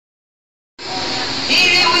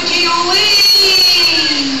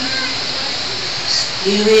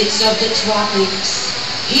Spirits of the tropics,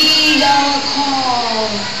 heed our call.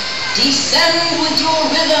 Descend with your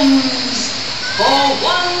rhythms for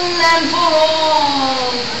one and for all.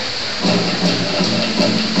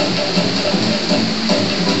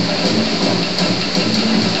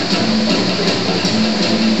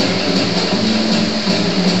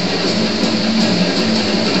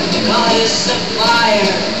 Goddess of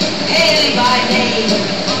fire, Haley by name,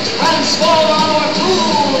 transform our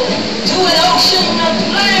pool to an ocean of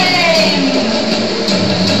flame.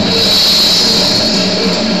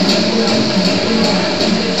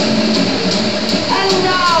 And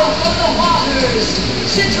now from the waters,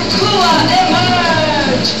 Citricua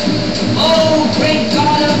emerge. Oh, great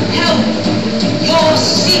God of help, your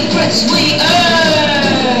secrets we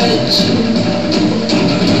urge.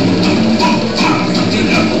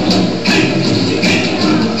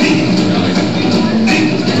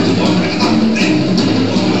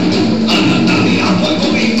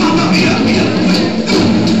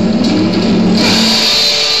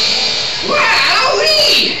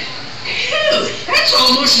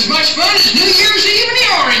 As much fun as New Year's Eve in the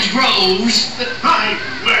orange groves. My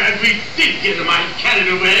word, we did get a mite carried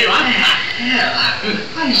away,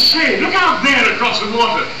 I say, look out there across the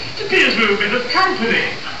water. It appears we're a bit of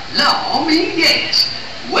company. No, me, yes.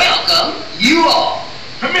 Welcome, you all.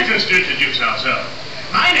 Permit us to introduce ourselves.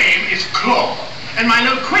 My name is Claw, and my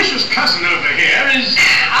loquacious cousin over here is...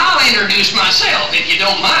 I'll introduce myself, if you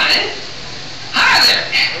don't mind. Hi there.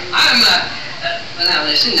 I'm, now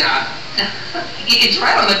listen, now... It's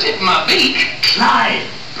right on the tip of my beak. Clyde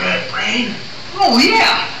Birdbrain? Oh,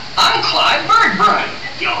 yeah. I'm Clyde Birdbrain.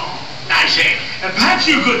 Oh, I say, perhaps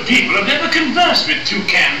you good people have never conversed with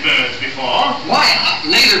toucan birds before. Well,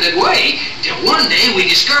 neither did we, till one day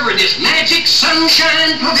we discovered this magic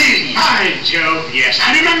sunshine pavilion. By Jove, yes.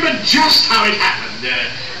 I remember just how it happened,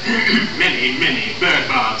 many, many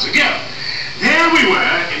bird baths ago. There we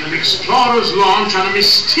were, in an explorer's launch on a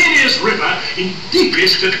mysterious river in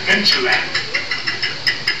deepest Adventureland.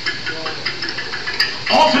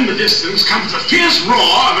 Off in the distance comes the fierce roar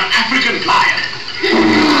of an African lion.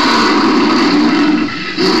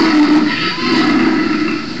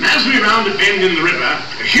 And as we round a bend in the river,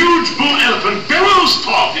 a huge bull elephant bellows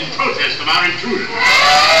forth in protest of our intrusion.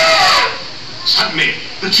 Suddenly,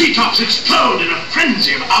 the treetops explode in a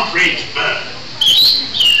frenzy of outraged birds.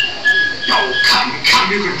 Oh, come,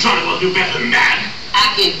 you can jolly well do better than that.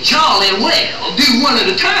 I can jolly well do one at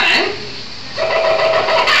a time.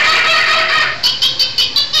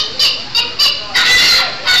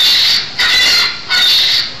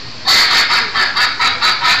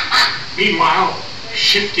 Meanwhile,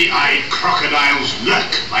 shifty-eyed crocodiles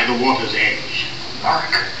lurk by the water's edge.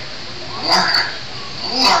 Lurk, lurk,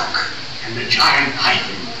 lurk. And the giant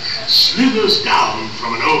python slithers down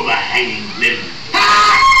from an overhanging limb.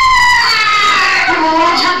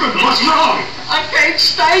 What's happened? What's wrong? I can't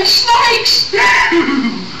stand snakes!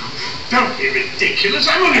 Don't be ridiculous.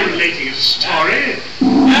 I'm only relating a story.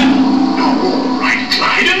 All right,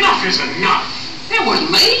 Clyde, enough is enough. It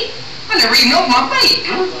wasn't me. I never even opened my beak.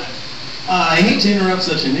 I hate to interrupt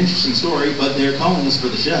such an interesting story, but they're calling us for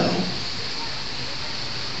the show.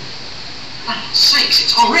 Land sakes,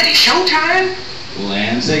 it's already showtime?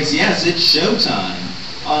 Land sakes, yes, it's showtime.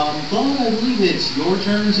 Claude, I believe it's your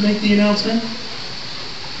turn to make the announcement.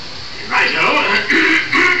 Righto.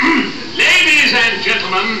 Ladies and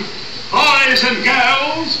gentlemen, boys and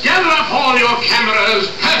girls, gather up all your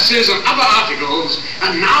cameras, purses, and other articles,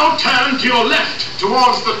 and now turn to your left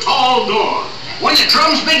towards the tall door. When the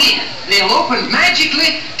drums begin, they'll open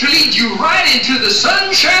magically to lead you right into the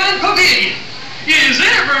Sunshine Pavilion. Is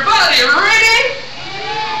everybody ready?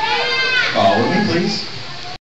 Follow me, please.